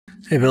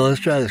Hey Bill, let's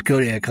try this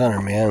Kodiak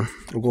hunter, man.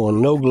 I'm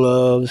going no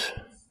gloves.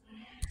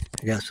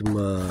 I got some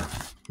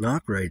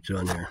Nock-rites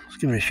on there. Let's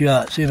give it a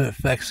shot, see if it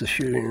affects the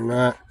shooting or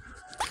not.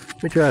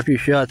 Let me try a few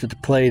shots at the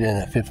plate in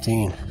at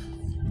 15.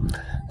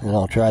 And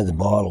I'll try the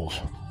bottles.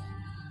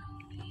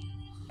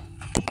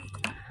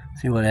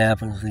 See what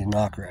happens with these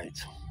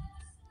Nock-rites.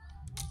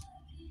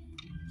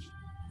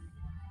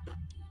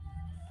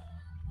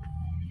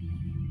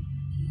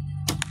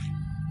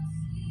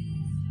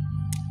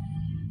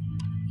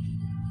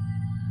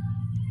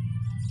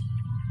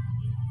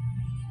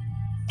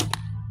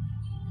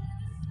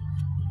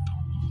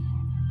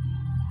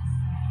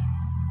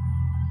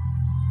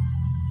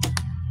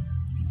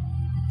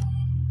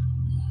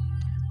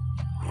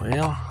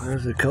 Well,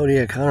 there's the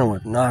Kodiak hunter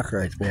with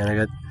Nock-rites, man.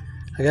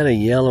 I got a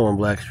yellow and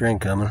black string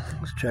coming.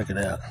 Let's check it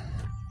out.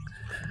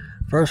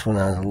 First one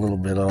I was a little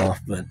bit off,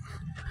 but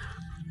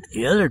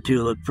the other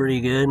two look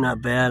pretty good.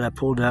 Not bad. I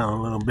pulled down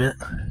a little bit.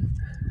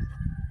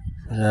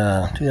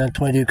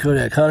 2022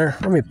 Kodiak hunter.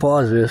 Let me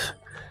pause this,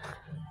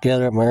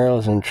 gather up my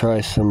arrows, and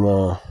try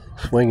some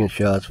swinging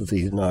shots with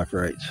these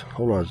Nock-rites.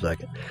 Hold on a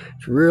second.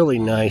 It's really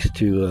nice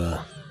to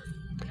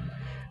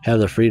have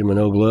the freedom of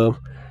no glove.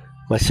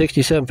 My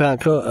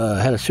 67-pound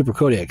had a Super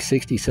Kodiak,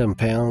 67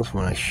 pounds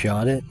when I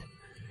shot it.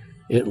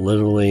 It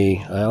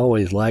literally, I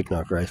always liked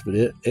Nock-rites, but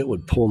it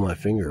would pull my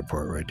finger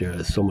apart right there.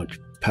 There's so much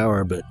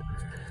power, but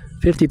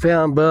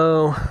 50-pound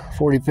bow,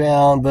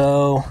 40-pound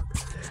bow,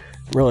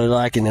 really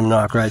liking them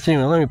Nock-rites.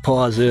 Anyway, let me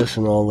pause this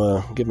and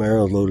I'll get my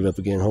arrows loaded up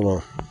again. Hold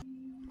on.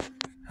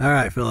 All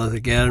right, fellas, I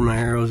gathered my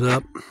arrows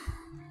up.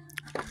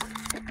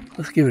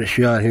 Let's give it a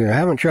shot here. I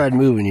haven't tried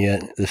moving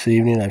yet this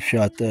evening. I've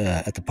shot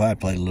at the pie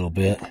plate a little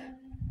bit.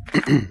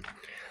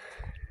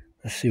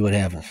 Let's see what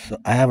happens. So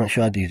I haven't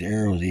shot these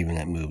arrows even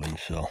at moving,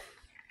 so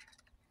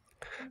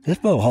this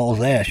bow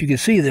hauls ass. You can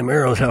see them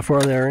arrows, how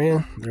far they're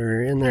in.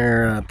 They're in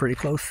there pretty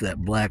close to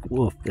that black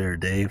wolf there,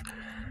 Dave.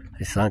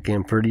 They sunk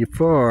in pretty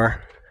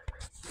far.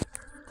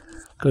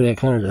 Kodiak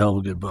hunter's a hell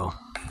of a good bow.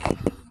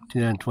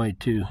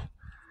 2022.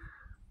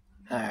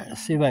 All right,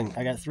 let's see if I can.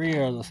 I got 3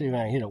 arrows. Let's see if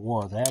I can hit it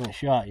once. I haven't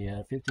shot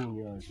yet. 15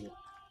 yards yet.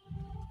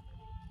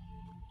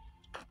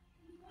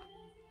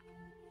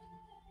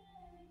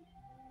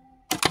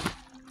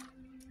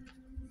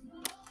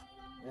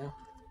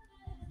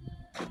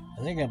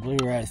 I think I blew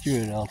right through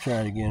it. I'll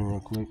try it again real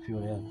quick, see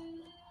what happens.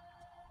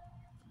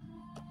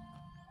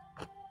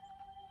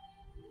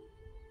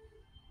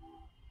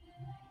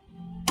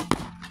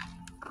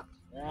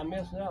 Yeah, I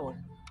missed that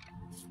one.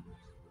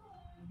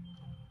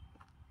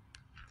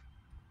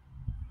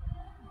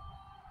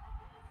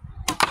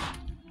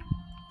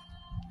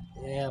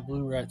 Yeah, I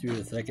blew right through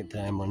the second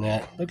time on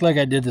that. Looked like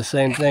I did the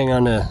same thing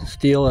on the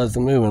steel as the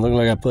moving. Looked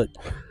like I put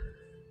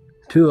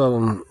 2 of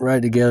them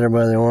right together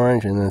by the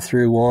orange and then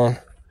threw one.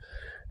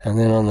 And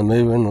then on the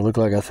moving, it looked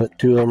like I put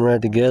 2 of them right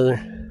together.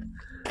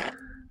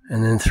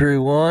 And then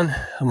threw one.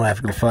 I might have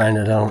to go find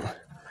it. I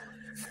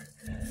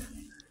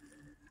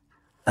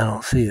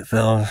don't see it,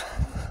 fellas.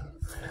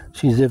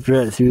 She zipped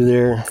right through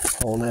there.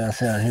 Old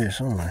ass out here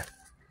somewhere.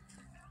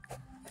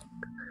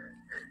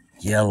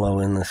 Yellow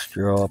in the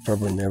straw. I'll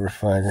probably never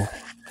find it.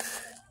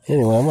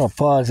 Anyway, I'm going to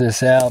pause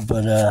this out,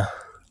 but let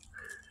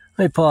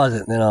me pause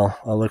it and then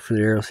I'll look for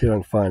the arrow, see if I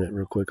can find it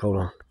real quick. Hold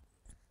on.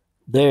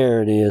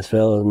 There it is,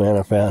 fellas, man,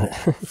 I found it.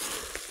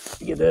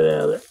 Get that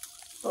out of there.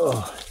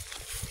 Oh,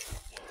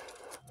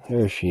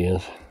 there she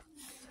is.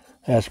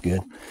 That's good.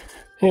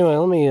 Anyway,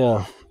 let me,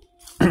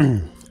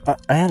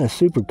 I had a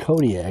Super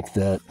Kodiak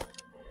that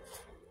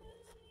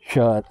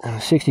shot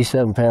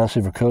 67-pound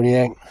Super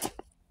Kodiak.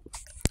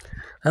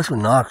 That's with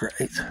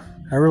Nock-rites.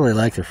 I really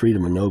like the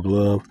freedom of no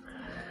glove.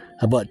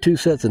 I bought 2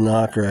 sets of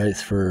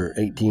Nock-rites for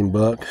 18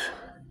 bucks.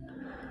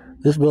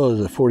 This bow is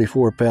a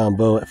 44-pound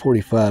bow at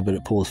 45, but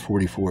it pulls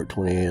 44 at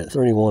 28. At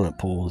 31, it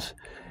pulls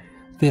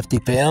 50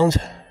 pounds.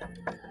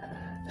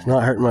 It's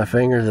not hurting my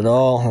fingers at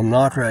all. The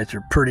Nock-rites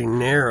are pretty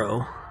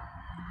narrow.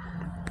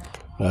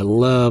 I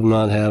love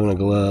not having a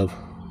glove.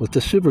 With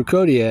the Super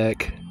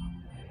Kodiak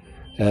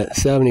at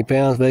 70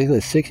 pounds, basically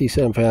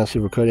 67-pound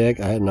Super Kodiak,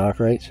 I had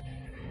Nock-rites.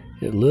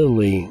 It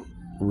literally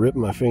ripped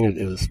my fingers.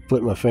 It was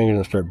split my fingers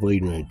and started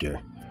bleeding right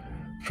there.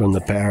 From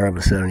the power of a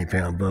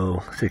 70-pound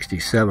bow,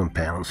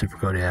 67-pound Super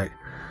Kodiak.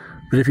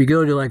 But if you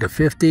go to like a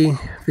 50,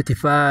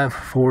 55,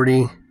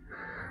 40,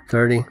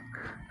 30,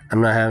 I'm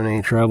not having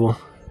any trouble.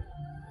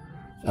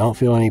 I don't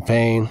feel any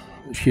pain.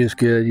 It shoots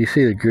good. You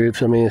see the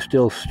groups. I mean, it's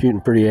still shooting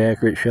pretty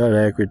accurate. Shot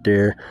accurate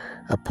there.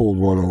 I pulled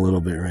one a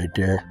little bit right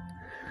there.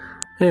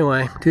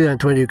 Anyway,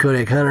 2022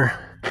 Kodiak hunter.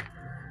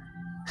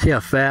 See how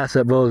fast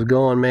that bow is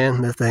going,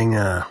 man. That thing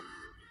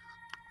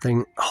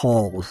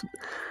hauls.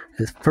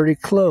 It's pretty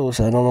close.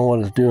 I don't know what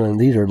it's doing.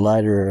 These are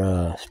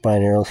lighter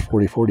spine arrows,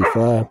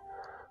 40-45.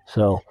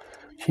 So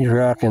she's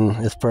rocking.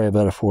 It's probably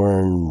about a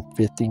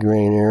 450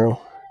 grain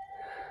arrow.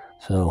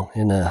 So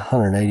in the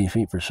 180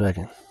 feet per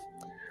second.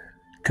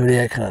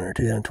 Kodiak hunter,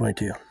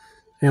 2022.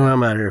 Anyway,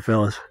 I'm out here,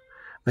 fellas.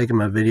 Making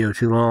my video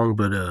too long,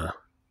 but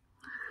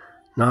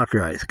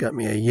Nock-rite's got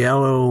me a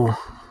yellow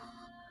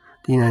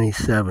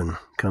D97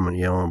 coming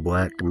yellow and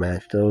black to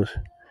match those.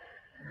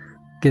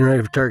 Getting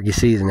ready for turkey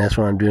season. That's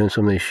why I'm doing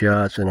some of these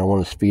shots, and I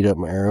want to speed up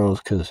my arrows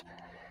because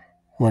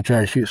I want to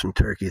try to shoot some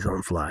turkeys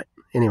on flight.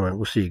 Anyway,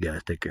 we'll see you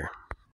guys. Take care.